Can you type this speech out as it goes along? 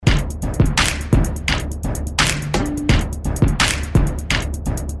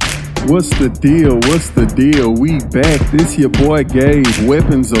What's the deal? What's the deal? We back. This your boy Gabe,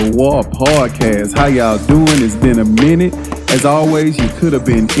 Weapons of War podcast. How y'all doing? It's been a minute. As always, you could have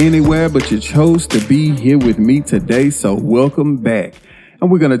been anywhere, but you chose to be here with me today, so welcome back. And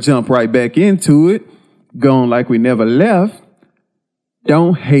we're going to jump right back into it, going like we never left.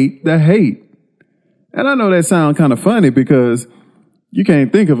 Don't hate the hate. And I know that sounds kind of funny because you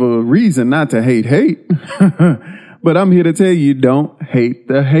can't think of a reason not to hate. But I'm here to tell you, don't hate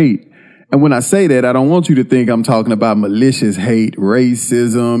the hate. And when I say that, I don't want you to think I'm talking about malicious hate,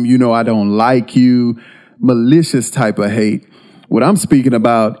 racism, I don't like you, malicious type of hate. What I'm speaking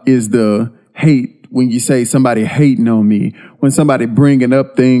about is the hate when you say somebody hating on me, when somebody bringing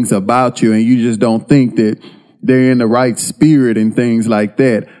up things about you and you just don't think that they're in the right spirit and things like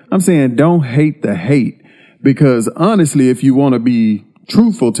that. I'm saying don't hate the hate, because honestly, if you want to be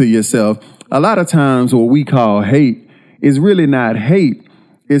truthful to yourself, a lot of times what we call hate is really not hate.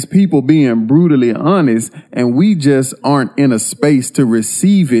 It's people being brutally honest, and we just aren't in a space to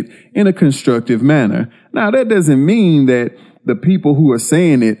receive it in a constructive manner. Now, that doesn't mean that the people who are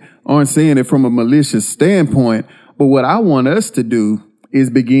saying it aren't saying it from a malicious standpoint. But what I want us to do is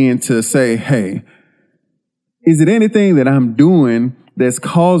begin to say, hey, is it anything that I'm doing that's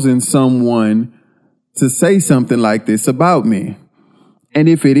causing someone to say something like this about me? And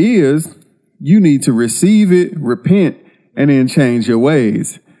if it is, you need to receive it, repent, and then change your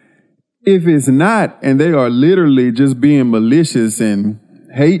ways. If it's not, and they are literally just being malicious and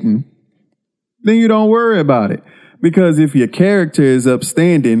hating, then you don't worry about it. Because if your character is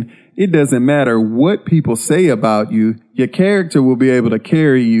upstanding, it doesn't matter what people say about you. Your character will be able to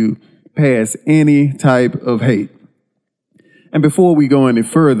carry you past any type of hate. And before we go any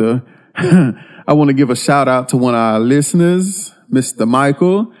further, I want to give a shout out to one of our listeners, Mr.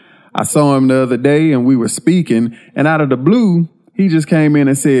 Michael. I saw him the other day and we were speaking, and out of the blue, he just came in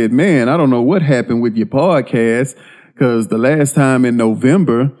and said, man, I don't know what happened with your podcast, because the last time in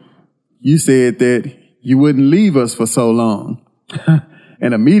November, you said that you wouldn't leave us for so long.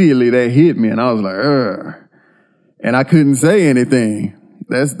 And immediately that hit me and I was like, ugh. And I couldn't say anything.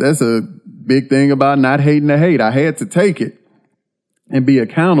 That's a big thing about not hating the hate. I had to take it and be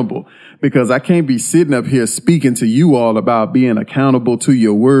accountable, because I can't be sitting up here speaking to you all about being accountable to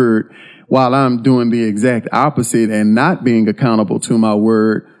your word while I'm doing the exact opposite and not being accountable to my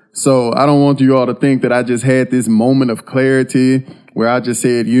word. So I don't want you all to think that I just had this moment of clarity where I just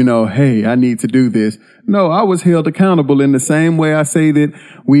said, hey, I need to do this. No, I was held accountable in the same way I say that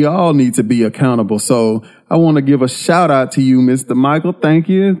we all need to be accountable. So I want to give a shout out to you, Mr. Michael. Thank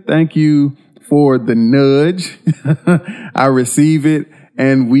you. Thank you for the nudge. I receive it,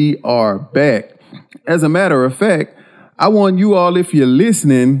 and we are back. As a matter of fact, I want you all, if you're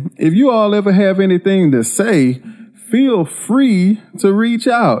listening, if you all ever have anything to say, feel free to reach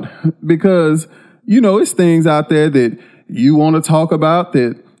out, because, it's things out there that you want to talk about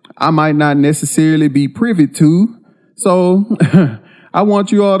that I might not necessarily be privy to. So I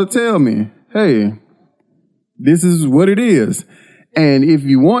want you all to tell me, hey, this is what it is. And if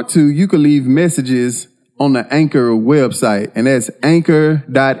you want to, you can leave messages on the Anchor website, and that's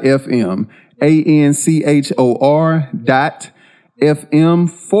anchor.fm,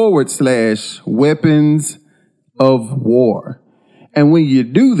 anchor.fm/weapons of war. And when you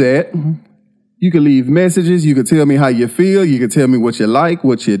do that, you can leave messages. You can tell me how you feel. You can tell me what you like,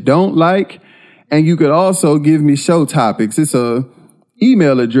 what you don't like. And you could also give me show topics. It's a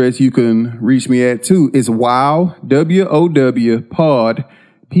email address you can reach me at too. It's wow, WOW, pod,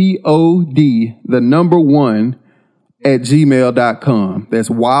 POD, the number 1 at gmail.com. That's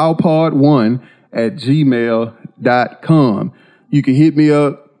wowpod1 at gmail.com. You can hit me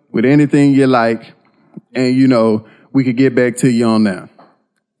up with anything you like, and we could get back to you on that.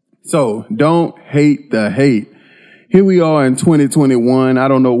 So don't hate the hate. Here we are in 2021. I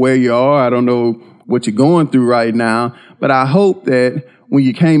don't know where you are. I don't know what you're going through right now, but I hope that when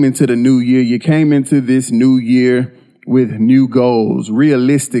you came into the new year, you came into this new year with new goals,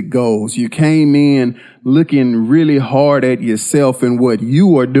 realistic goals. You came in looking really hard at yourself and what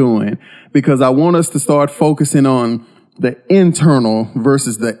you are doing, because I want us to start focusing on the internal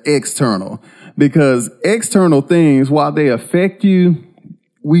versus the external, because external things, while they affect you,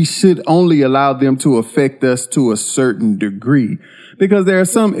 we should only allow them to affect us to a certain degree, because there are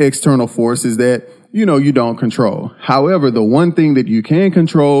some external forces that, you don't control. However, the one thing that you can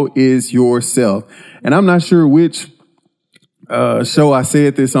control is yourself. And I'm not sure which show I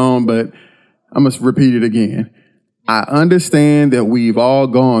said this on, but I must repeat it again. I understand that we've all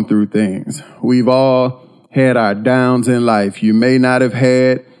gone through things. We've all had our downs in life. You may not have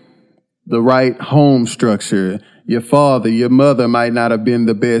had the right home structure. Your father, your mother might not have been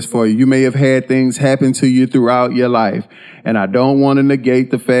the best for you. You may have had things happen to you throughout your life. And I don't want to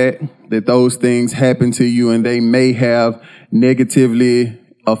negate the fact that those things happen to you and they may have negatively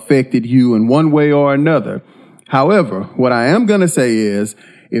affected you in one way or another. However, what I am going to say is,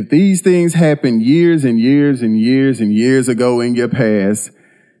 if these things happened years and years and years and years ago in your past,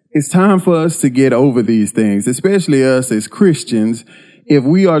 it's time for us to get over these things, especially us as Christians. If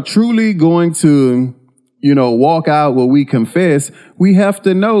we are truly going to, walk out what we confess, we have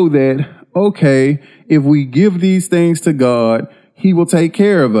to know that, okay, if we give these things to God, He will take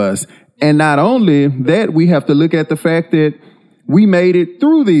care of us. And not only that, we have to look at the fact that we made it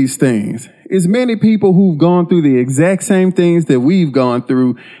through these things. There's many people who've gone through the exact same things that we've gone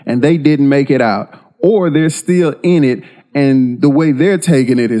through and they didn't make it out, or they're still in it. And the way they're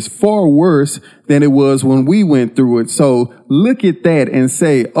taking it is far worse than it was when we went through it. So look at that and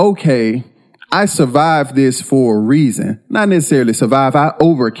say, okay, I survived this for a reason. Not necessarily survive. I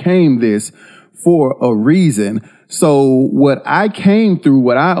overcame this for a reason. So what I came through,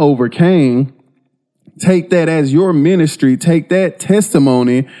 what I overcame, take that as your ministry. Take that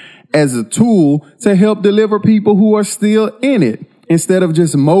testimony as a tool to help deliver people who are still in it, instead of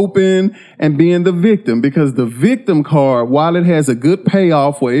just moping and being the victim. Because the victim card, while it has a good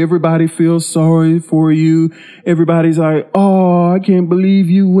payoff where everybody feels sorry for you, everybody's like, oh, I can't believe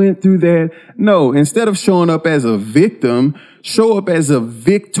you went through that. No, instead of showing up as a victim, show up as a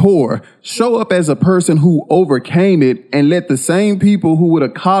victor. Show up as a person who overcame it, and let the same people who would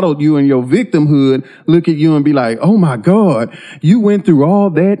have coddled you in your victimhood look at you and be like, oh my God, you went through all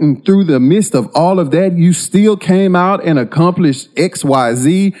that, and through the midst of all of that, you still came out and accomplished X, Y,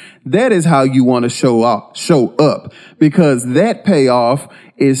 Z. That is how you want to show up, because that payoff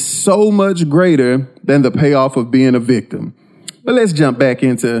is so much greater than the payoff of being a victim. But let's jump back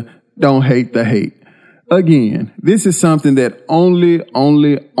into don't hate the hate. Again, this is something that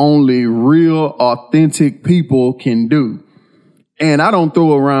only real, authentic people can do. And I don't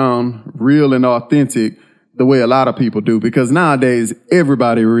throw around real and authentic the way a lot of people do, because nowadays,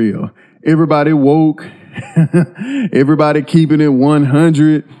 everybody real. Everybody woke. Everybody keeping it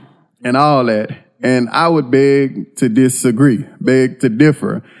 100 and all that. And I would beg to disagree, beg to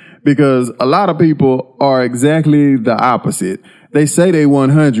differ, because a lot of people are exactly the opposite. They say they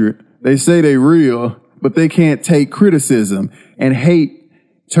 100. They say they real, but they can't take criticism, and hate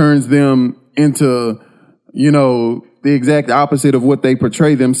turns them into, the exact opposite of what they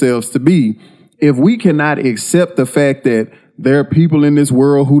portray themselves to be. If we cannot accept the fact that there are people in this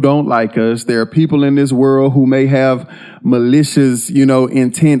world who don't like us, there are people in this world who may have malicious,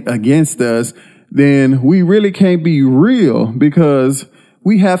 intent against us, then we really can't be real, because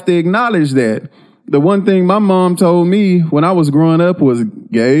we have to acknowledge that. The one thing my mom told me when I was growing up was,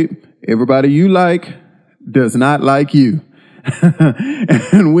 Gabe, everybody you like does not like you.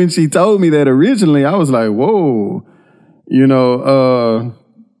 And when she told me that originally, I was like, whoa,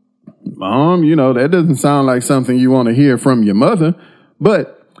 Mom, that doesn't sound like something you want to hear from your mother.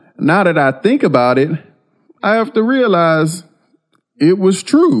 But now that I think about it, I have to realize it was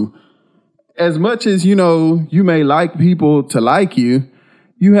true. As much as, you may like people to like you,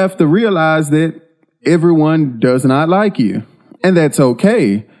 you have to realize that everyone does not like you. And that's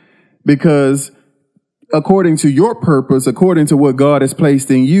okay, because according to your purpose, according to what God has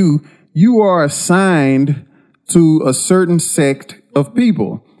placed in you, you are assigned to a certain sect of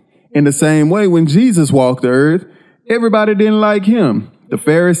people. In the same way, when Jesus walked the earth, everybody didn't like him. The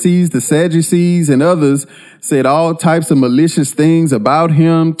Pharisees, the Sadducees, and others said all types of malicious things about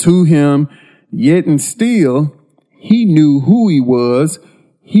him, to him, yet and still, he knew who he was.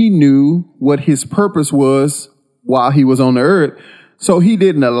 He knew what his purpose was while he was on the earth. So he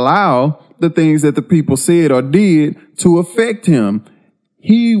didn't allow the things that the people said or did to affect him.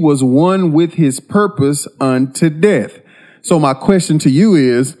 He was one with his purpose unto death. So my question to you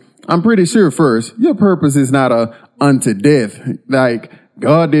is, I'm pretty sure first, your purpose is not unto death. Like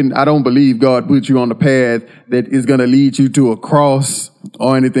I don't believe God put you on the path that is going to lead you to a cross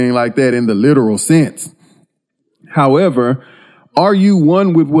or anything like that in the literal sense. However, are you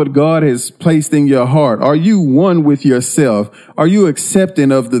one with what God has placed in your heart? Are you one with yourself? Are you accepting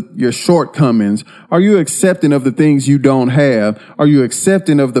of your shortcomings? Are you accepting of the things you don't have? Are you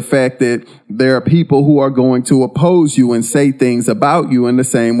accepting of the fact that there are people who are going to oppose you and say things about you in the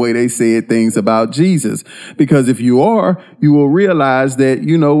same way they said things about Jesus? Because if you are, you will realize that,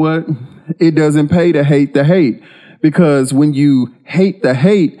 you know what? It doesn't pay to hate the hate. Because when you hate the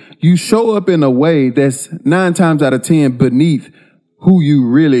hate, you show up in a way that's 9 times out of 10 beneath who you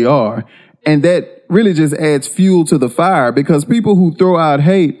really are. And that really just adds fuel to the fire, because people who throw out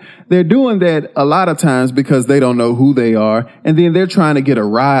hate, they're doing that a lot of times because they don't know who they are. And then they're trying to get a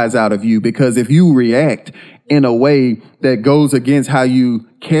rise out of you, because if you react in a way that goes against how you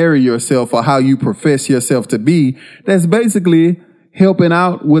carry yourself or how you profess yourself to be, that's basically helping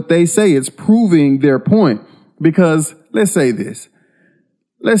out what they say. It's proving their point. Because let's say this.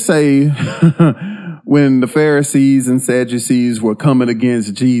 Let's say when the Pharisees and Sadducees were coming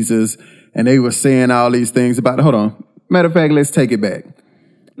against Jesus and they were saying all these things about, hold on. Matter of fact, let's take it back.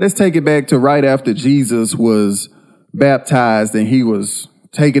 Let's take it back to right after Jesus was baptized and he was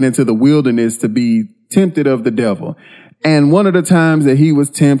taken into the wilderness to be tempted of the devil. And one of the times that he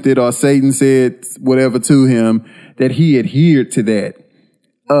was tempted, or Satan said whatever to him, that he adhered to that.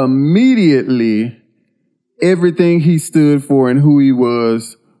 Immediately, everything he stood for and who he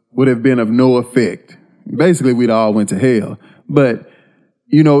was would have been of no effect. Basically, we'd all went to hell. But,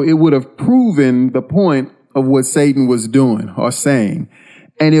 it would have proven the point of what Satan was doing or saying.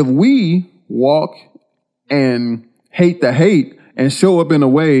 And if we walk and hate the hate and show up in a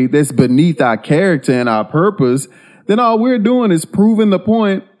way that's beneath our character and our purpose, then all we're doing is proving the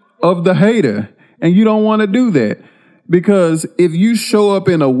point of the hater. And you don't want to do that, because if you show up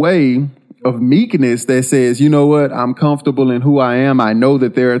in a way of meekness that says, you know what, I'm comfortable in who I am. I know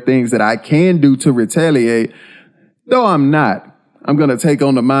that there are things that I can do to retaliate, though I'm not. I'm going to take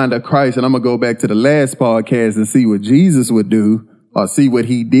on the mind of Christ, and I'm going to go back to the last podcast and see what Jesus would do, or see what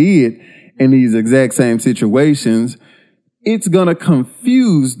he did in these exact same situations. It's going to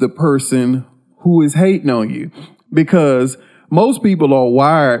confuse the person who is hating on you, because most people are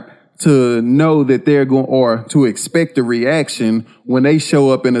wired to know that they're going, or to expect a reaction when they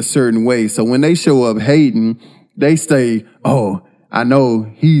show up in a certain way. So when they show up hating, they say, oh, I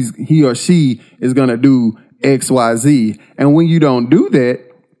know he or she is going to do X, Y, Z. And when you don't do that,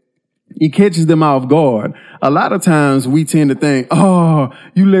 it catches them off guard. A lot of times we tend to think, oh,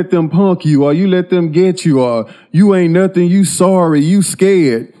 you let them punk you, or you let them get you, or you ain't nothing, you sorry, you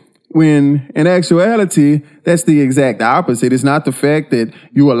scared. When in actuality, that's the exact opposite. It's not the fact that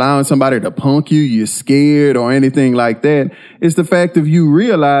you allowing somebody to punk you, you're scared or anything like that. It's the fact of you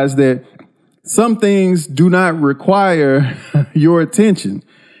realize that some things do not require your attention.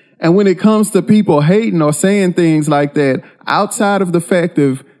 And when it comes to people hating or saying things like that, outside of the fact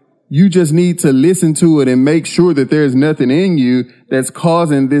of you just need to listen to it and make sure that there's nothing in you that's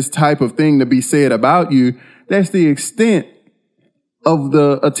causing this type of thing to be said about you, that's the extent of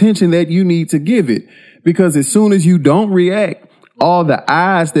the attention that you need to give it. Because as soon as you don't react, all the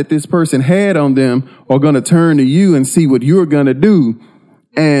eyes that this person had on them are going to turn to you and see what you're going to do.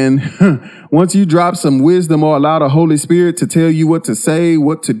 And once you drop some wisdom or allow the Holy Spirit to tell you what to say,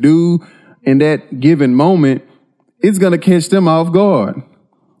 what to do in that given moment, it's going to catch them off guard.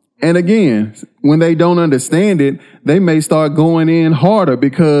 And again, when they don't understand it, they may start going in harder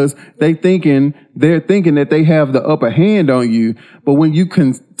because they're thinking that they have the upper hand on you. But when you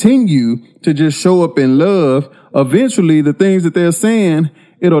continue to just show up in love, eventually the things that they're saying,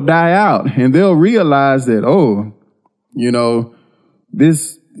 it'll die out, and they'll realize that, oh,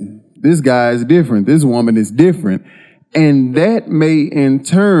 this guy is different. This woman is different. And that may in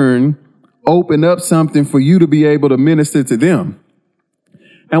turn open up something for you to be able to minister to them.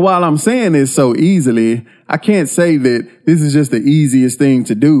 And while I'm saying this so easily, I can't say that this is just the easiest thing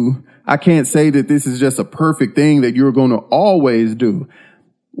to do. I can't say that this is just a perfect thing that you're going to always do.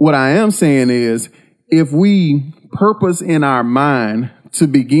 What I am saying is, if we purpose in our mind to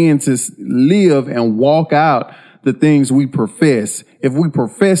begin to live and walk out the things we profess, if we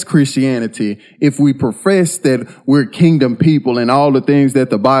profess Christianity, if we profess that we're kingdom people and all the things that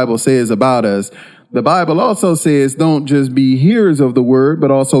the Bible says about us, the Bible also says don't just be hearers of the word,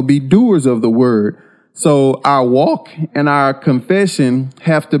 but also be doers of the word. So our walk and our confession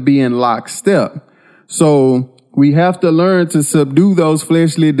have to be in lockstep. So we have to learn to subdue those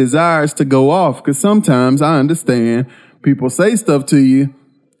fleshly desires to go off. Because sometimes I understand people say stuff to you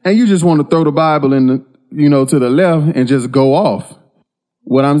and you just want to throw the Bible in the, to the left and just go off.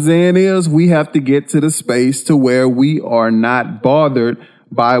 What I'm saying is we have to get to the space to where we are not bothered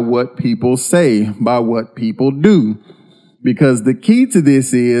by what people say, by what people do. Because the key to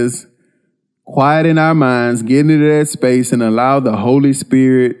this is quieting our minds, getting into that space and allow the Holy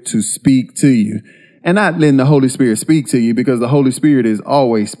Spirit to speak to you. And not letting the Holy Spirit speak to you, because the Holy Spirit is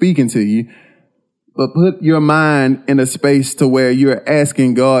always speaking to you. But put your mind in a space to where you're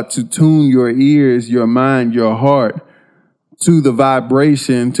asking God to tune your ears, your mind, your heart to the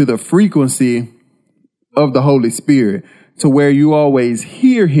vibration, to the frequency of the Holy Spirit, to where you always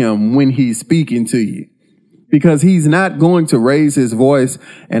hear him when he's speaking to you. because he's not going to raise his voice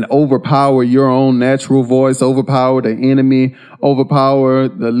and overpower your own natural voice, overpower the enemy, overpower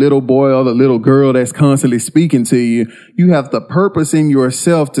the little boy or the little girl that's constantly speaking to you. You have the purpose in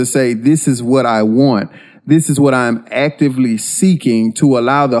yourself to say, this is what I want. This is what I'm actively seeking, to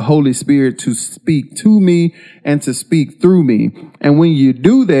allow the Holy Spirit to speak to me and to speak through me. And when you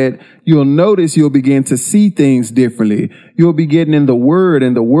do that, you'll notice you'll begin to see things differently. You'll be getting in the Word,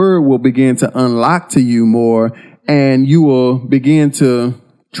 and the Word will begin to unlock to you more, and you will begin to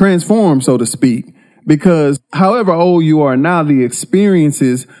transform, so to speak. Because however old you are now, the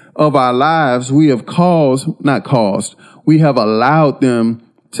experiences of our lives we have we have allowed them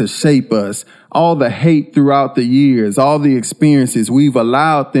to shape us. All the hate throughout the years, all the experiences, we've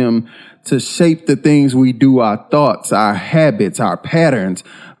allowed them to shape the things we do, our thoughts, our habits, our patterns.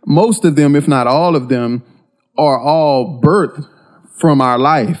 Most of them, if not all of them, are all birthed from our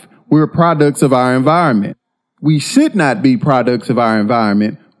life. We're products of our environment. We should not be products of our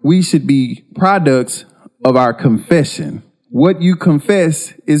environment. We should be products of our confession. What you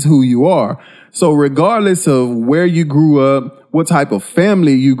confess is who you are. So regardless of where you grew up, what type of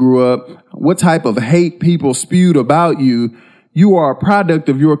family you grew up, what type of hate people spewed about you, you are a product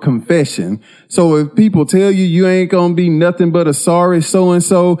of your confession. So if people tell you you ain't going to be nothing but a sorry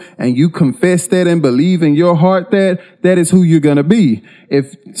so-and-so, and you confess that and believe in your heart that is who you're going to be.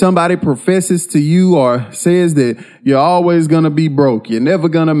 If somebody professes to you or says that you're always going to be broke, you're never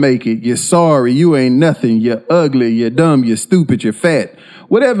going to make it, you're sorry, you ain't nothing, you're ugly, you're dumb, you're stupid, you're fat,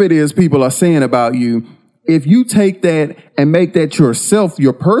 whatever it is people are saying about you, if you take that and make that yourself,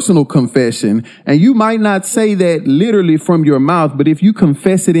 your personal confession, and you might not say that literally from your mouth, but if you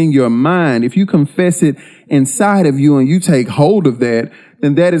confess it in your mind, if you confess it inside of you and you take hold of that,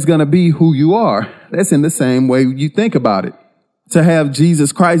 then that is going to be who you are. That's in the same way you think about it. To have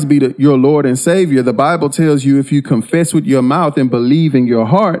Jesus Christ be your Lord and Savior, the Bible tells you if you confess with your mouth and believe in your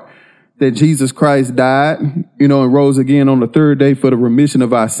heart that Jesus Christ died, and rose again on the third day for the remission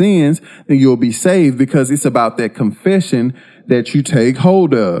of our sins, then you'll be saved, because it's about that confession that you take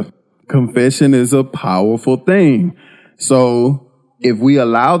hold of. Confession is a powerful thing. So if we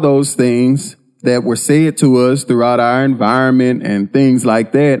allow those things that were said to us throughout our environment and things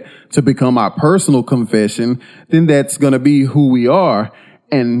like that to become our personal confession, then that's going to be who we are.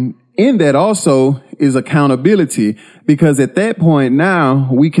 And in that also is accountability, because at that point now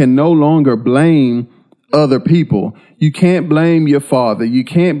we can no longer blame other people. You can't blame your father. You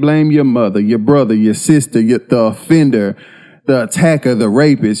can't blame your mother, your brother, your sister, the offender, the attacker, the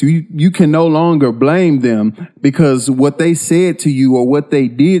rapist. You can no longer blame them, because what they said to you or what they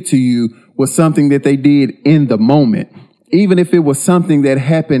did to you was something that they did in the moment. Even if it was something that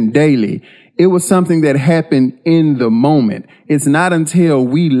happened daily, it was something that happened in the moment. It's not until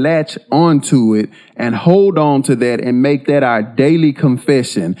we latch onto it and hold on to that and make that our daily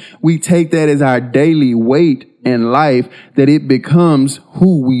confession, we take that as our daily weight in life, that it becomes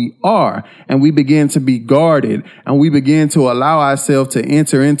who we are. And we begin to be guarded, and we begin to allow ourselves to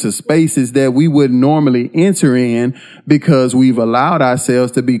enter into spaces that we wouldn't normally enter in, because we've allowed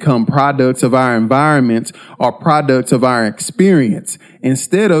ourselves to become products of our environment or products of our experience,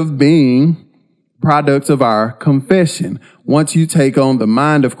 instead of being products of our confession. Once you take on the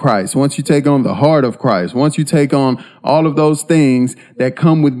mind of Christ, once you take on the heart of Christ, once you take on all of those things that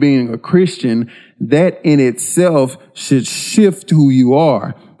come with being a Christian, that in itself should shift who you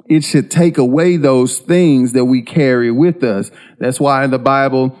are. It should take away those things that we carry with us. That's why in the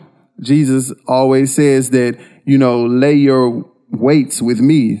Bible, Jesus always says that, lay your weights with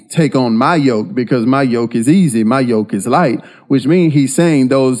me, take on my yoke, because my yoke is easy, my yoke is light, which means he's saying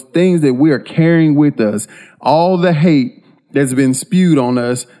those things that we are carrying with us, all the hate that's been spewed on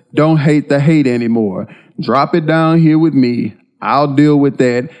us, don't hate the hate anymore. Drop it down here with me. I'll deal with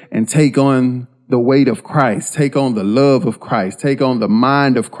that and take on the weight of Christ, take on the love of Christ, take on the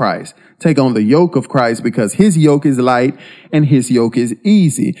mind of Christ, take on the yoke of Christ, because his yoke is light and his yoke is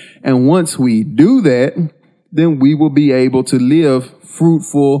easy. And once we do that, then we will be able to live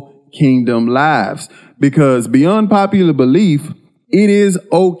fruitful kingdom lives. Because beyond popular belief, it is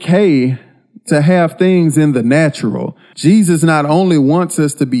okay to have things in the natural. Jesus not only wants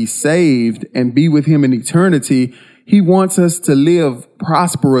us to be saved and be with him in eternity, he wants us to live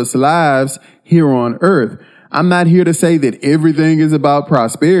prosperous lives here on earth. I'm not here to say that everything is about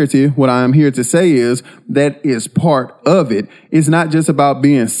prosperity. What I'm here to say is that is part of it. It's not just about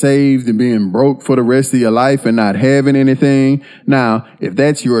being saved and being broke for the rest of your life and not having anything. Now, if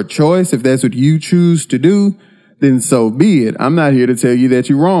that's your choice, if that's what you choose to do, then so be it. I'm not here to tell you that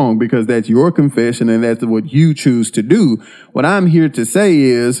you're wrong, because that's your confession and that's what you choose to do. What I'm here to say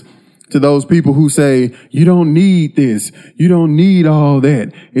is to those people who say, you don't need this. You don't need all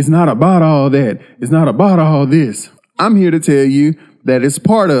that. It's not about all that. It's not about all this. I'm here to tell you that it's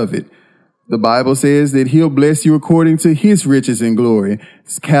part of it. The Bible says that he'll bless you according to his riches and glory.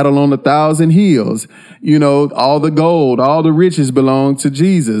 It's cattle on 1,000 hills. You know, all the gold, all the riches belong to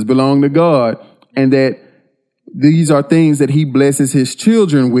Jesus, belong to God. And that these are things that he blesses his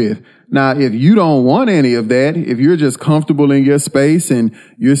children with. Now, if you don't want any of that, if you're just comfortable in your space and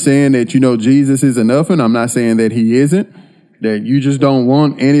you're saying that, you know, Jesus is enough, and I'm not saying that he isn't, that you just don't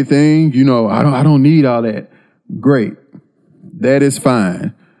want anything, you know, I don't need all that. Great. That is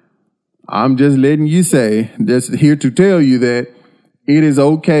fine. I'm just letting you say, just here to tell you that it is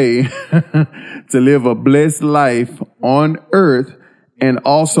okay to live a blessed life on earth and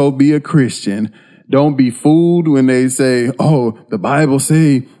also be a Christian. Don't be fooled when they say, oh, the Bible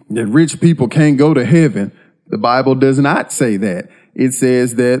say that rich people can't go to heaven. The Bible does not say that. It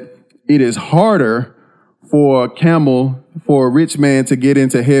says that it is harder for a rich man to get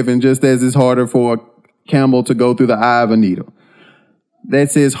into heaven, just as it's harder for a camel to go through the eye of a needle.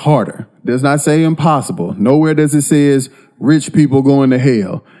 That says harder. Does not say impossible. Nowhere does it say rich people going to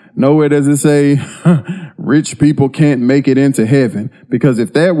hell. Nowhere does it say rich people can't make it into heaven. Because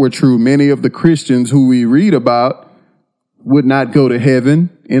if that were true, many of the Christians who we read about would not go to heaven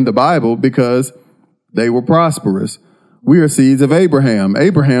in the Bible because they were prosperous. We are seeds of Abraham.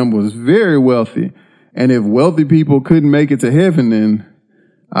 Abraham was very wealthy. And if wealthy people couldn't make it to heaven, then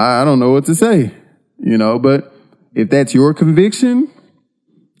I don't know what to say, you know. But if that's your conviction,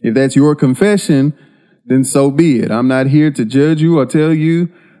 if that's your confession, then so be it. I'm not here to judge you or tell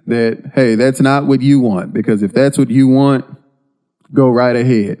you that, hey, that's not what you want. Because if that's what you want, go right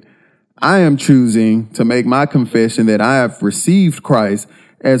ahead. I am choosing to make my confession that I have received Christ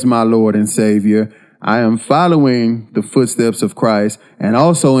as my Lord and Savior. I am following the footsteps of Christ, and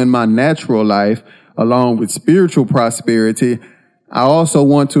also in my natural life, along with spiritual prosperity, I also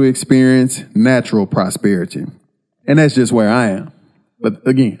want to experience natural prosperity. And that's just where I am. But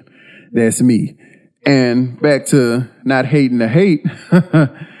again, that's me. And back to not hating the hate,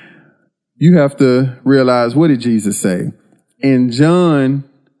 you have to realize, what did Jesus say? In John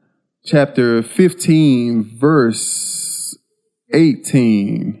chapter 15, verse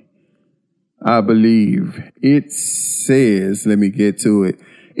 18, I believe, it says, let me get to it.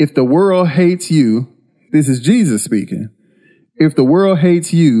 If the world hates you, this is Jesus speaking. If the world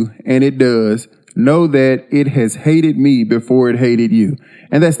hates you, and it does, know that it has hated me before it hated you.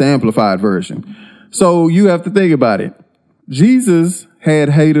 And that's the Amplified version. So you have to think about it. Jesus had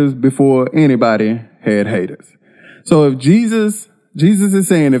haters before anybody had haters. So if Jesus is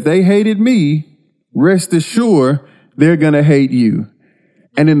saying, if they hated me, rest assured they're going to hate you.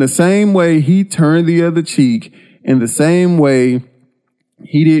 And in the same way he turned the other cheek, in the same way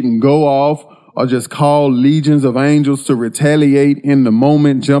he didn't go off or just call legions of angels to retaliate in the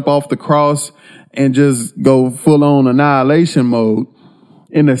moment, jump off the cross and just go full on annihilation mode.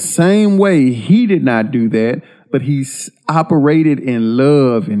 In the same way, he did not do that, but he operated in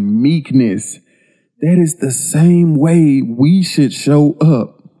love and meekness. That is the same way we should show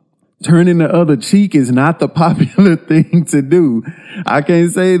up. Turning the other cheek is not the popular thing to do. I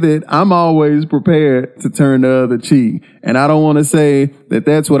can't say that I'm always prepared to turn the other cheek. And I don't want to say that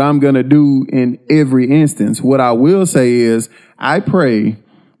that's what I'm going to do in every instance. What I will say is I pray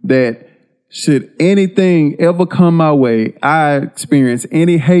that should anything ever come my way, I experience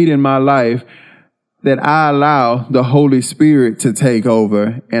any hate in my life, that I allow the Holy Spirit to take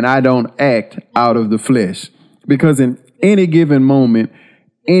over and I don't act out of the flesh. Because in any given moment,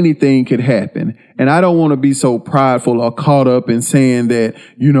 anything could happen. And I don't want to be so prideful or caught up in saying that,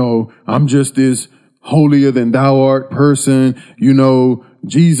 you know, I'm just this holier than thou art person. You know,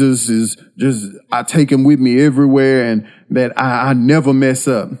 Jesus is just, I take him with me everywhere and that I never mess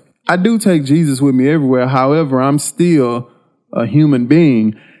up. I do take Jesus with me everywhere. However, I'm still a human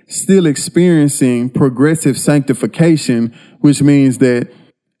being, still experiencing progressive sanctification, which means that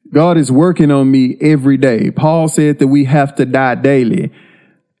God is working on me every day. Paul said that we have to die daily.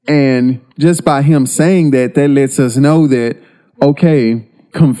 And just by him saying that, that lets us know that, okay,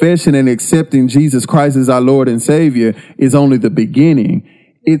 confession and accepting Jesus Christ as our Lord and Savior is only the beginning.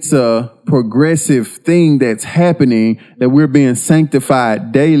 It's a progressive thing that's happening, that we're being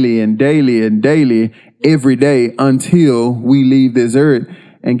sanctified daily and daily and daily every day until we leave this earth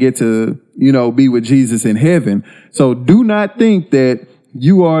and get to, you know, be with Jesus in heaven. So do not think that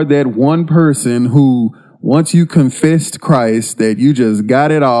you are that one person who, once you confessed Christ, that you just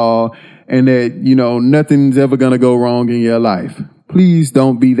got it all and that, you know, nothing's ever going to go wrong in your life. Please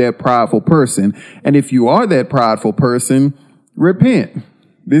don't be that prideful person. And if you are that prideful person, repent.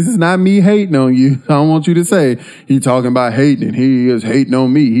 This is not me hating on you. I don't want you to say he talking about hating and he is hating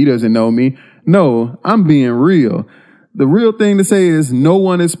on me. He doesn't know me. No, I'm being real. The real thing to say is no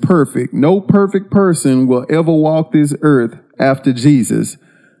one is perfect. No perfect person will ever walk this earth after Jesus.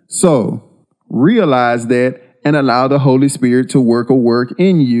 So realize that and allow the Holy Spirit to work a work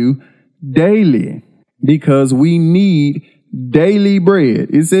in you daily, because we need daily bread.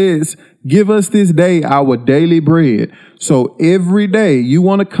 It says, give us this day our daily bread. So every day you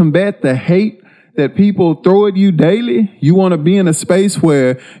want to combat the hate that people throw at you daily. You want to be in a space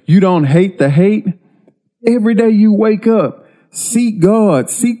where you don't hate the hate. Every day you wake up, seek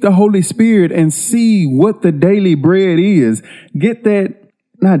God, seek the Holy Spirit, and see what the daily bread is. Get that,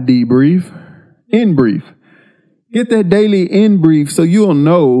 not debrief, in brief. Get that daily in brief so you'll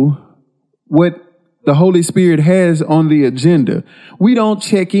know what the Holy Spirit has on the agenda. We don't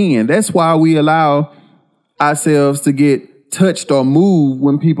check in. That's why we allow ourselves to get touched or moved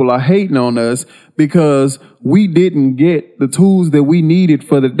when people are hating on us, because we didn't get the tools that we needed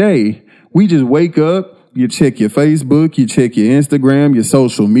for the day. We just wake up, you check your Facebook, you check your Instagram, your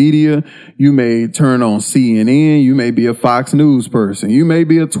social media. You may turn on CNN. You may be a Fox News person. You may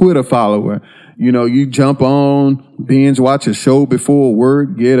be a Twitter follower. You know, you jump on, binge watch a show before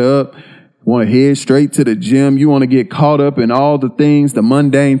work, get up, want to head straight to the gym. You want to get caught up in all the things, the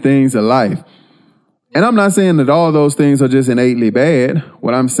mundane things of life. And I'm not saying that all those things are just innately bad.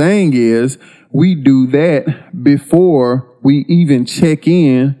 What I'm saying is we do that before we even check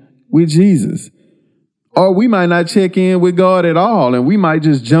in with Jesus. Or we might not check in with God at all, and we might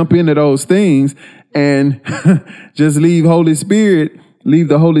just jump into those things and just leave the Holy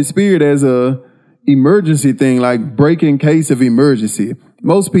Spirit as a emergency thing, like break in case of emergency. A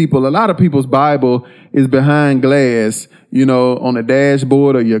lot of people's Bible is behind glass, you know, on the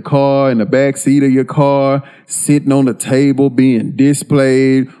dashboard of your car, in the back seat of your car, sitting on the table, being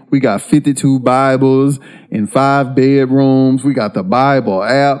displayed. We got 52 Bibles in 5 bedrooms. We got the Bible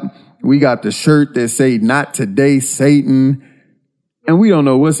app. We got the shirt that say, "Not today, Satan." And we don't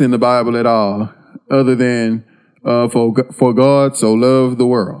know what's in the Bible at all, other than for God so loved the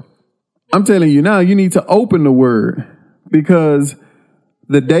world. I'm telling you now, you need to open the word, because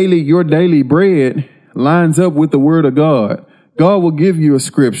your daily bread lines up with the word of God. God will give you a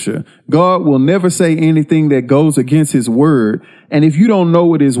scripture. God will never say anything that goes against his word. And if you don't know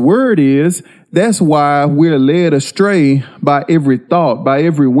what his word is, that's why we're led astray by every thought, by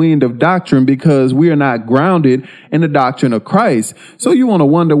every wind of doctrine, because we are not grounded in the doctrine of Christ. So you want to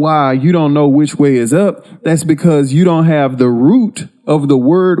wonder why you don't know which way is up. That's because you don't have the root of the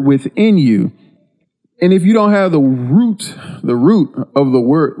word within you. And if you don't have the root of the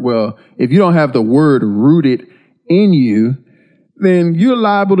word, if you don't have the word rooted in you, then you're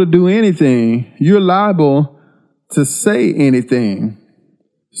liable to do anything. You're liable to say anything.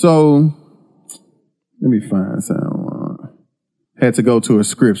 So let me find some. Had to go to a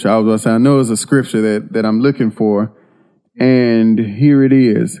scripture. I was going to say, I know it's a scripture that I'm looking for. And here it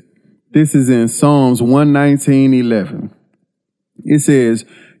is. This is in Psalms 119:11. It says,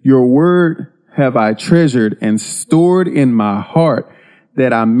 "Your word have I treasured and stored in my heart,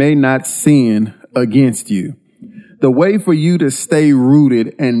 that I may not sin against you." The way for you to stay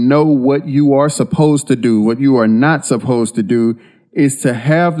rooted and know what you are supposed to do, what you are not supposed to do, is to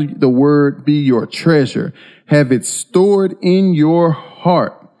have the word be your treasure. Have it stored in your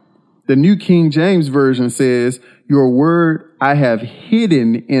heart. The New King James Version says, "Your word I have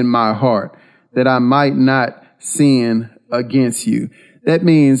hidden in my heart, that I might not sin against you." That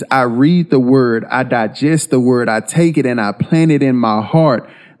means I read the word, I digest the word, I take it and I plant it in my heart,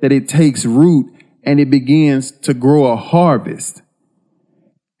 that it takes root and it begins to grow a harvest.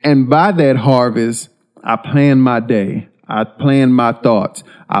 And by that harvest, I plan my day. I plan my thoughts.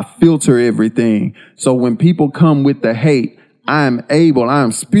 I filter everything. So when people come with the hate,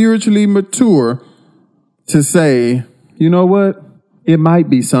 I'm spiritually mature to say, you know what? It might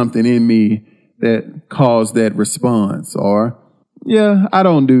be something in me that caused that response, or yeah, I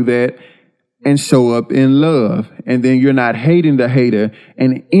don't do that, and show up in love. And then you're not hating the hater.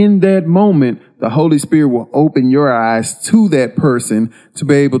 And in that moment, the Holy Spirit will open your eyes to that person to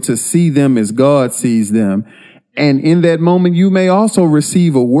be able to see them as God sees them. And in that moment, you may also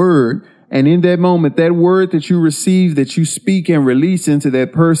receive a word. And in that moment, that word that you receive, that you speak and release into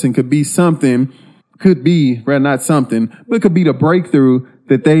that person could be the breakthrough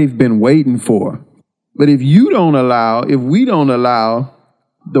that they've been waiting for. But if we don't allow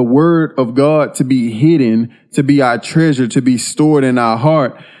the word of God to be hidden, to be our treasure, to be stored in our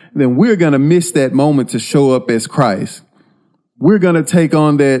heart, then we're going to miss that moment to show up as Christ. We're going to take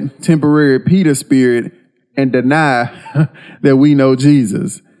on that temporary Peter spirit and deny that we know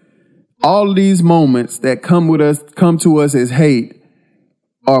Jesus. All of these moments that come to us as hate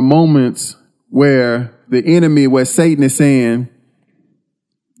are moments where the enemy, where Satan is saying,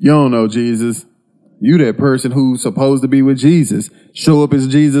 you don't know Jesus. You that person who's supposed to be with Jesus. Show up as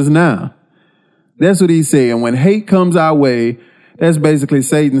Jesus now. That's what he's saying. When hate comes our way, that's basically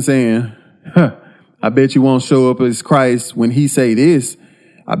Satan saying, I bet you won't show up as Christ when he say this.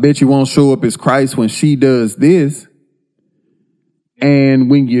 I bet you won't show up as Christ when she does this. And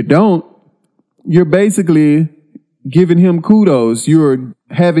when you don't, you're basically giving him kudos. You're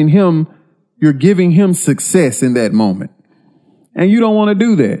giving him success in that moment. And you don't want to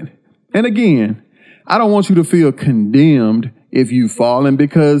do that. And again, I don't want you to feel condemned if you've fallen,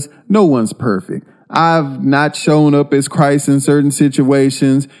 because no one's perfect. I've not shown up as Christ in certain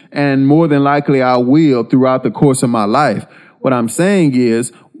situations, and more than likely I will throughout the course of my life. What I'm saying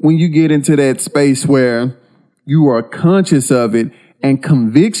is, when you get into that space where you are conscious of it and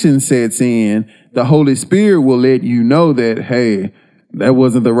conviction sets in, the Holy Spirit will let you know that, hey, that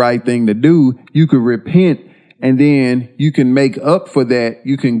wasn't the right thing to do. You could repent, and then you can make up for that.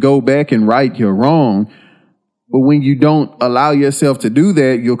 You can go back and right your wrong. But when you don't allow yourself to do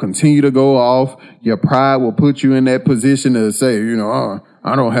that, you'll continue to go off. Your pride will put you in that position to say,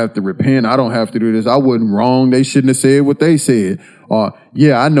 I don't have to repent. I don't have to do this. I wasn't wrong. They shouldn't have said what they said. Or,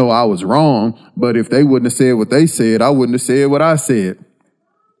 yeah, I know I was wrong, but if they wouldn't have said what they said, I wouldn't have said what I said.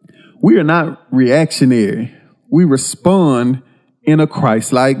 We are not reactionary. We respond in a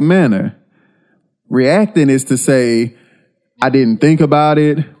Christ-like manner. Reacting is to say, I didn't think about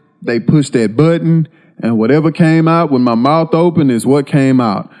it. They pushed that button, and whatever came out when my mouth opened is what came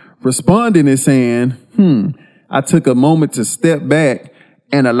out. Responding is saying, I took a moment to step back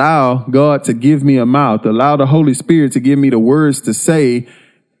and allow God to give me a mouth, allow the Holy Spirit to give me the words to say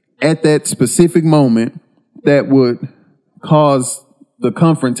at that specific moment that would cause the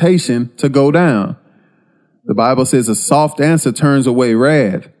confrontation to go down. The Bible says a soft answer turns away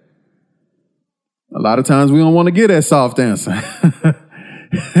wrath. A lot of times we don't want to get that soft answer.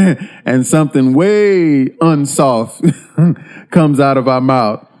 And something way unsoft comes out of our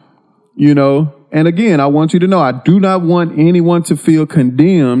mouth, And again, I want you to know, I do not want anyone to feel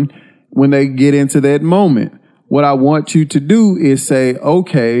condemned when they get into that moment. What I want you to do is say,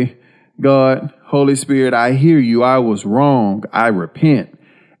 okay, God, Holy Spirit, I hear you. I was wrong. I repent.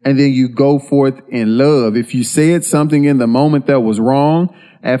 And then you go forth in love. If you said something in the moment that was wrong,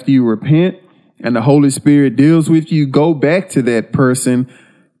 after you repent and the Holy Spirit deals with you, go back to that person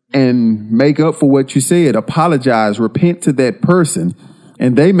and make up for what you said. Apologize, repent to that person.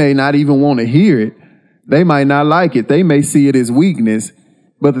 And they may not even want to hear it. They might not like it. They may see it as weakness.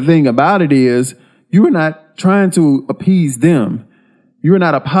 But the thing about it is, you are not trying to appease them. You are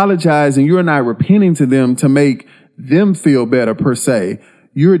not apologizing. You are not repenting to them to make them feel better per se.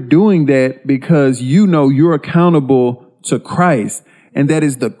 You're doing that because you know you're accountable to Christ. And that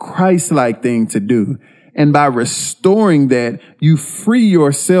is the Christ-like thing to do. And by restoring that, you free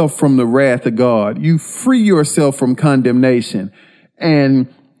yourself from the wrath of God. You free yourself from condemnation.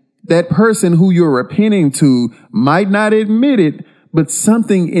 And that person who you're repenting to might not admit it, but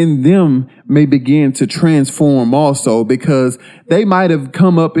something in them may begin to transform also, because they might have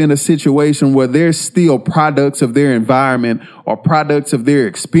come up in a situation where they're still products of their environment or products of their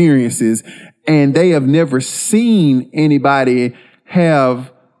experiences, and they have never seen anybody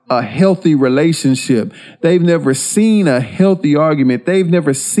have a healthy relationship. They've never seen a healthy argument. They've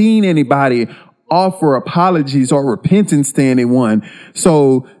never seen anybody offer apologies or repentance to anyone.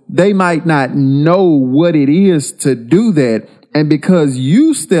 So they might not know what it is to do that. And because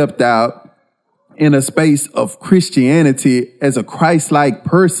you stepped out in a space of Christianity as a Christ-like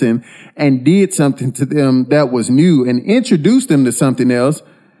person and did something to them that was new and introduced them to something else,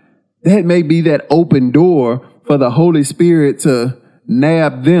 that may be that open door for the Holy Spirit to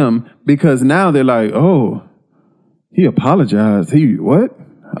nab them, because now they're like, oh, he apologized. What?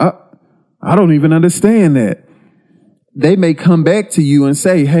 I don't even understand that. They may come back to you and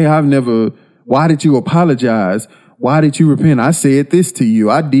say, hey, why did you apologize? Why did you repent? I said this to you.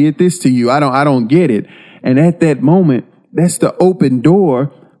 I did this to you. I don't get it. And at that moment, that's the open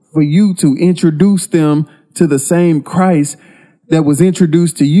door for you to introduce them to the same Christ that was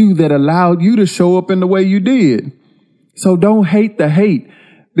introduced to you, that allowed you to show up in the way you did. So don't hate the hate,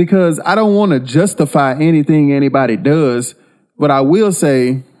 because I don't want to justify anything anybody does. But I will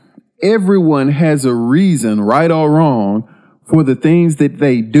say everyone has a reason, right or wrong, for the things that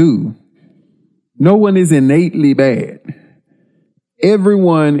they do. No one is innately bad.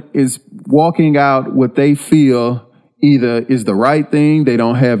 Everyone is walking out what they feel either is the right thing, they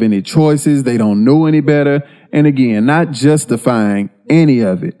don't have any choices, they don't know any better. And again, not justifying any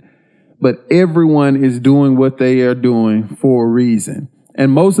of it, but everyone is doing what they are doing for a reason.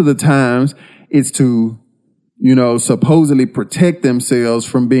 And most of the times it's to, supposedly protect themselves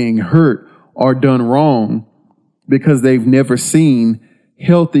from being hurt or done wrong because they've never seen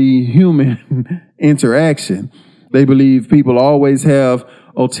healthy human interaction. They believe people always have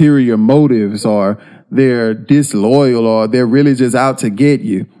ulterior motives, or they're disloyal, or they're really just out to get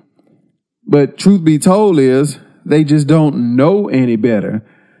you. But truth be told is they just don't know any better.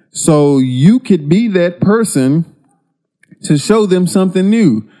 So you could be that person to show them something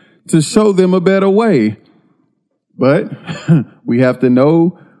new, to show them a better way. But we have to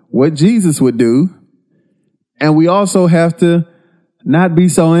know what Jesus would do. And we also have to not be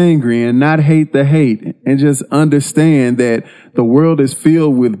so angry and not hate the hate, and just understand that the world is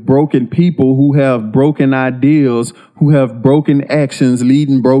filled with broken people who have broken ideals, who have broken actions,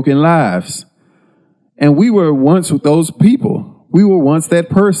 leading broken lives. And we were once those people. We were once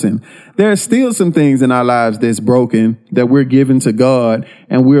that person. There are still some things in our lives that's broken that we're giving to God,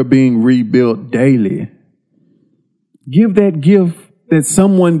 and we're being rebuilt daily. Give that gift that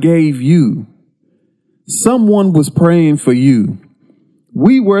someone gave you. Someone was praying for you.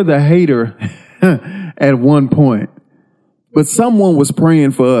 We were the hater at one point, but someone was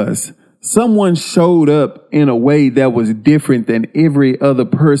praying for us. Someone showed up in a way that was different than every other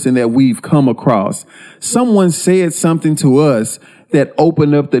person that we've come across. Someone said something to us that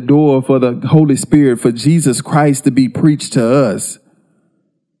opened up the door for the Holy Spirit, for Jesus Christ to be preached to us.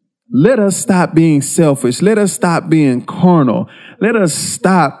 Let us stop being selfish. Let us stop being carnal. Let us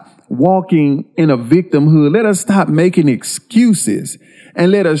stop walking in a victimhood. Let us stop making excuses.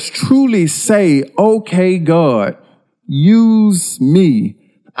 And let us truly say, okay, God, use me.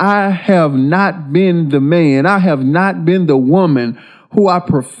 I have not been the man. I have not been the woman who I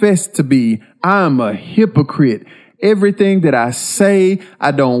profess to be. I'm a hypocrite. Everything that I say,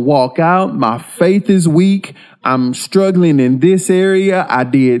 I don't walk out. My faith is weak. I'm struggling in this area. I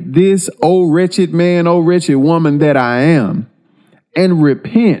did this. Oh, wretched man, oh, wretched woman that I am. And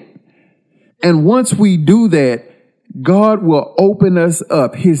repent. And once we do that, God will open us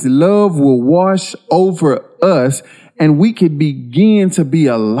up. His love will wash over us, and we can begin to be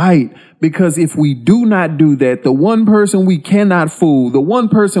a light. Because if we do not do that, the one person we cannot fool, the one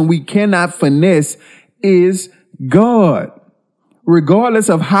person we cannot finesse is God. Regardless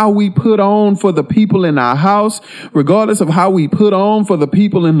of how we put on for the people in our house, regardless of how we put on for the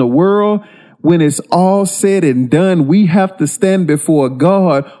people in the world, when it's all said and done, we have to stand before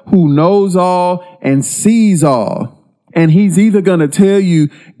God who knows all and sees all. And he's either going to tell you,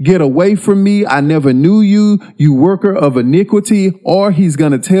 get away from me, I never knew you, you worker of iniquity, or he's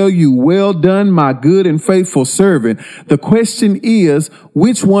going to tell you, well done, my good and faithful servant. The question is,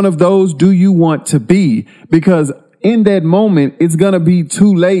 which one of those do you want to be? Because in that moment, it's going to be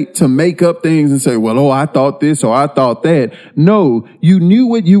too late to make up things and say, well, I thought this or I thought that. No, you knew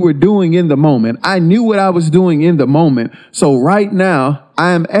what you were doing in the moment. I knew what I was doing in the moment. So right now,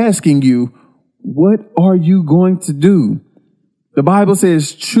 I am asking you, what are you going to do? The Bible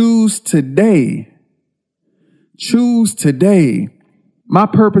says, choose today. Choose today. My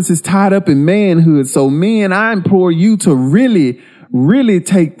purpose is tied up in manhood. So men, I implore you to really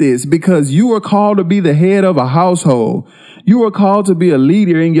take this, because you are called to be the head of a household. You are called to be a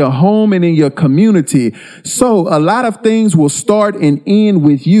leader in your home and in your community. So a lot of things will start and end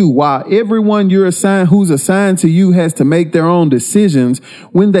with you, while everyone who's assigned to you has to make their own decisions.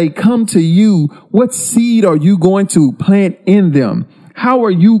 When they come to you, what seed are you going to plant in them? How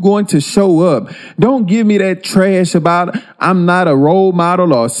are you going to show up? Don't give me that trash about I'm not a role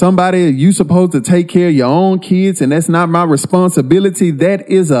model or somebody you supposed to take care of your own kids and that's not my responsibility. That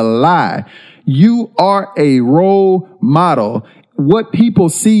is a lie. You are a role model. What people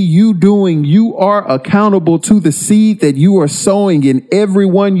see you doing, you are accountable to the seed that you are sowing in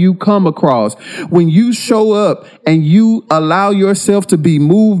everyone you come across. When you show up and you allow yourself to be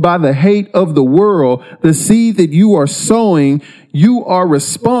moved by the hate of the world, the seed that you are sowing, you are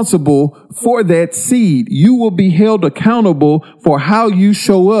responsible for that seed. You will be held accountable for how you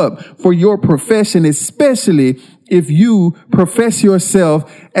show up for your profession, especially if you profess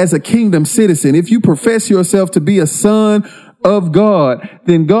yourself as a kingdom citizen. If you profess yourself to be a son of God,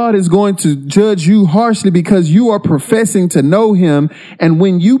 then God is going to judge you harshly because you are professing to know him. And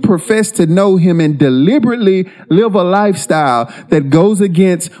when you profess to know him and deliberately live a lifestyle that goes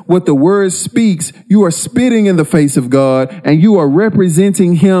against what the word speaks, you are spitting in the face of God and you are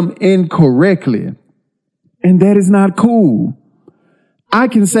representing him incorrectly. And that is not cool. I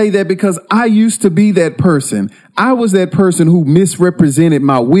can say that because I used to be that person. I was that person who misrepresented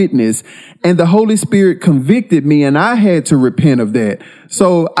my witness, and the Holy Spirit convicted me, and I had to repent of that.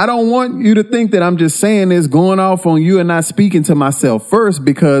 So I don't want you to think that I'm just saying this, going off on you and not speaking to myself first,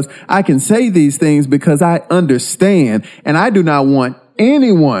 because I can say these things because I understand, and I do not want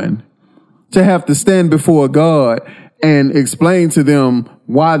anyone to have to stand before God and explain to them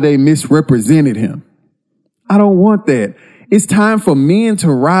why they misrepresented him. I don't want that. It's time for men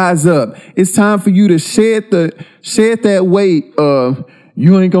to rise up. It's time for you to shed that weight of,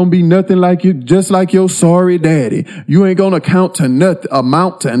 you ain't gonna be nothing like you, just like your sorry daddy. You ain't gonna amount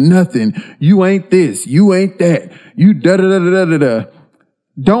to nothing. You ain't this. You ain't that. You da da da da da da.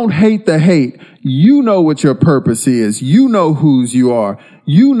 Don't hate the hate. You know what your purpose is. You know whose you are.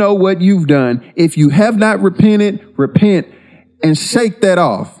 You know what you've done. If you have not repented, repent and shake that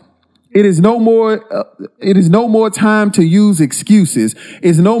off. It is no more time to use excuses.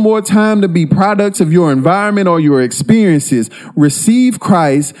 It's no more time to be products of your environment or your experiences. Receive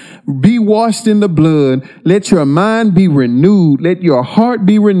Christ, be washed in the blood. Let your mind be renewed. Let your heart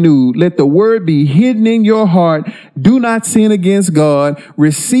be renewed. Let the word be hidden in your heart. Do not sin against God.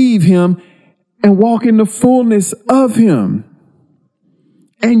 Receive him and walk in the fullness of him.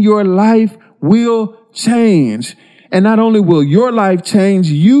 And your life will change. And not only will your life change,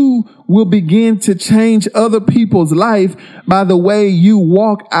 you will begin to change other people's life by the way you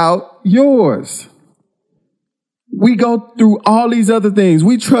walk out yours. We go through all these other things.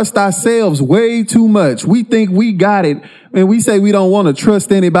 We trust ourselves way too much. We think we got it, and we say we don't want to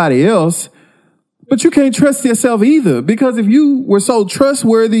trust anybody else. But you can't trust yourself either, because if you were so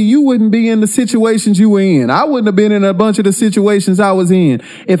trustworthy, you wouldn't be in the situations you were in. I wouldn't have been in a bunch of the situations I was in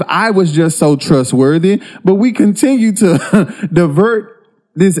if I was just so trustworthy. But we continue to divert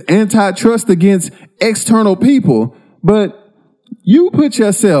this antitrust against external people. But you put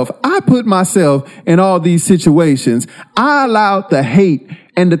yourself, I put myself in all these situations. I allowed the hate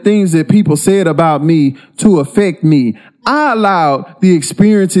and the things that people said about me to affect me. I allowed the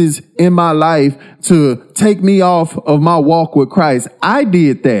experiences in my life to take me off of my walk with Christ. I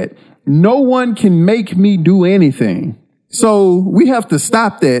did that. No one can make me do anything. So we have to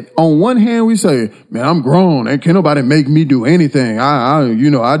stop that. On one hand, we say, man, I'm grown and can't nobody make me do anything.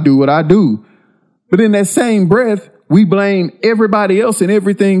 I do what I do. But in that same breath, we blame everybody else and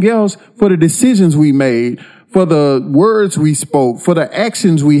everything else for the decisions we made, for the words we spoke, for the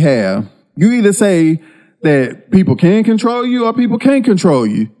actions we have. You either say that people can control you or people can't control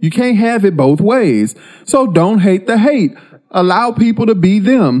you. You can't have it both ways. So don't hate the hate. Allow people to be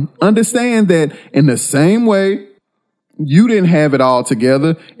them. Understand that in the same way you didn't have it all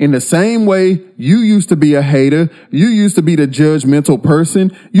together, in the same way you used to be a hater, you used to be the judgmental person,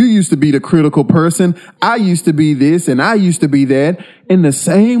 you used to be the critical person, I used to be this and I used to be that. In the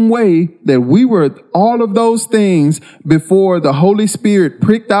same way that we were all of those things before the Holy Spirit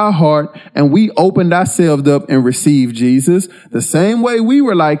pricked our heart and we opened ourselves up and received Jesus, the same way we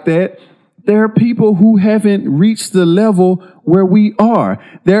were like that, there are people who haven't reached the level where we are.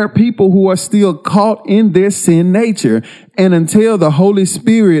 There are people who are still caught in their sin nature. And until the Holy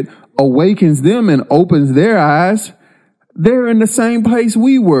Spirit awakens them and opens their eyes, they're in the same place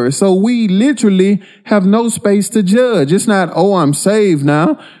we were. So we literally have no space to judge. It's not, oh, I'm saved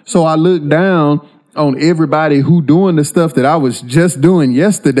now, so I look down on everybody who doing the stuff that I was just doing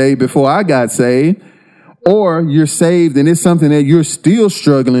yesterday before I got saved. Or you're saved and it's something that you're still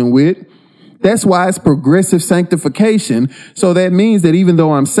struggling with. That's why it's progressive sanctification. So that means that even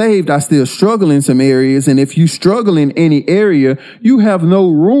though I'm saved, I still struggle in some areas. And if you struggle in any area, you have no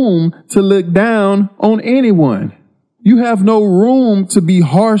room to look down on anyone. You have no room to be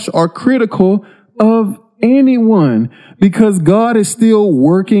harsh or critical of anyone, because God is still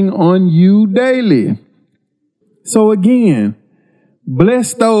working on you daily. So again,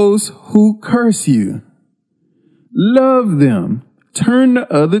 bless those who curse you. Love them. Turn the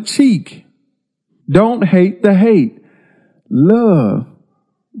other cheek. Don't hate the hate. Love.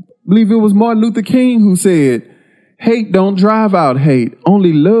 I believe it was Martin Luther King who said, hate don't drive out hate.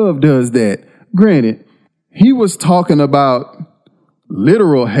 Only love does that. Granted, he was talking about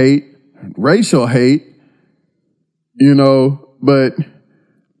literal hate, racial hate, but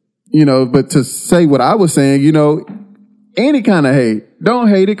to say what I was saying, any kind of hate, don't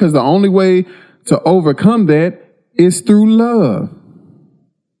hate it, because the only way to overcome that is through love.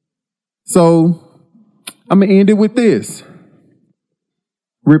 So I'm going to end it with this.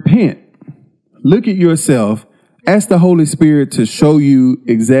 Repent. Look at yourself. Ask the Holy Spirit to show you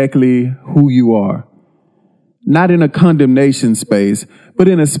exactly who you are. Not in a condemnation space, but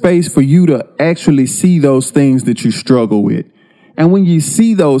in a space for you to actually see those things that you struggle with. And when you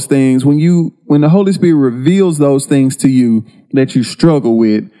see those things, when the Holy Spirit reveals those things to you that you struggle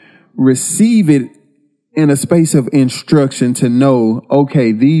with, receive it in a space of instruction to know,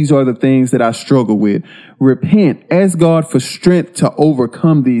 okay, these are the things that I struggle with. Repent. Ask God for strength to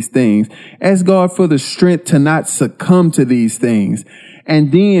overcome these things. Ask God for the strength to not succumb to these things.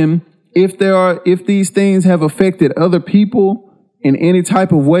 And then if these things have affected other people in any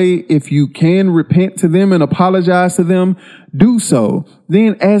type of way, if you can repent to them and apologize to them, do so.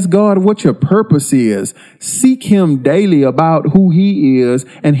 Then ask God what your purpose is. Seek him daily about who he is,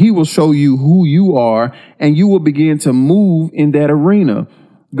 and he will show you who you are, and you will begin to move in that arena.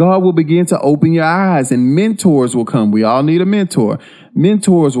 God will begin to open your eyes, and mentors will come. We all need a mentor.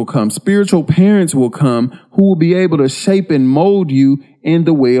 Mentors will come. Spiritual parents will come who will be able to shape and mold you in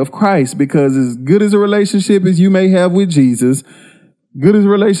the way of Christ. Because as good as a relationship as you may have with Jesus, good as a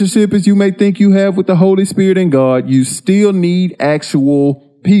relationship as you may think you have with the Holy Spirit and God, you still need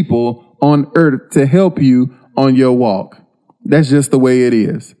actual people on earth to help you on your walk. That's just the way it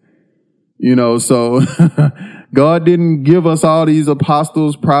is. So God didn't give us all these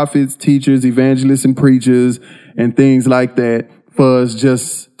apostles, prophets, teachers, evangelists, and preachers and things like that for us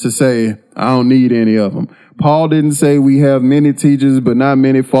just to say, I don't need any of them. Paul didn't say we have many teachers, but not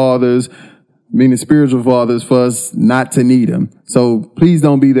many fathers, meaning spiritual fathers, for us not to need them. So please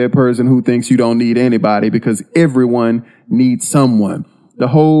don't be that person who thinks you don't need anybody, because everyone needs someone. The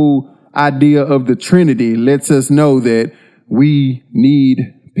whole idea of the Trinity lets us know that we need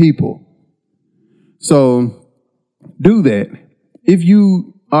people. So do that. If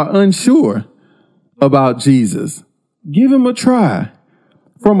you are unsure about Jesus, give him a try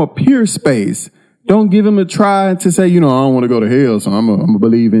from a pure space. Don't give him a try to say, I don't want to go to hell, so I'm going to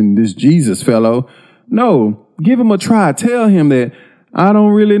believe in this Jesus fellow. No, give him a try. Tell him that I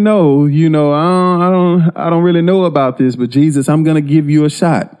don't really know, I don't really know about this, but Jesus, I'm going to give you a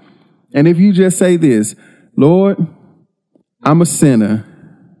shot. And if you just say this, Lord, I'm a sinner.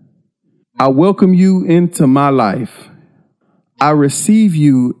 I welcome you into my life. I receive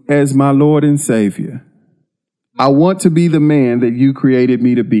you as my Lord and Savior. I want to be the man that you created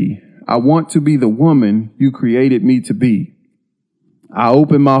me to be. I want to be the woman you created me to be. I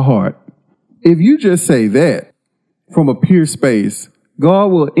open my heart. If you just say that from a pure space, God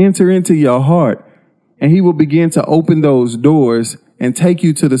will enter into your heart, and he will begin to open those doors and take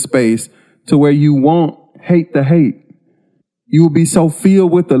you to the space to where you won't hate the hate. You will be so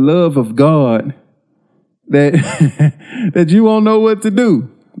filled with the love of God that, that you won't know what to do,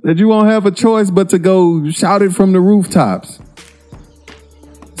 that you won't have a choice but to go shout it from the rooftops.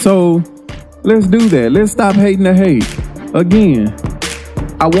 So let's do that. Let's stop hating the hate. Again,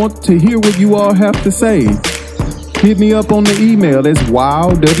 I want to hear what you all have to say. Hit me up on the email. That's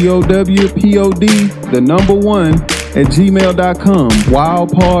wowpod1@gmail.com.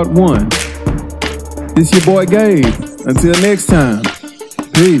 Wowpod1. This your boy Gabe. Until next time.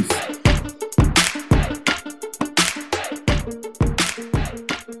 Peace.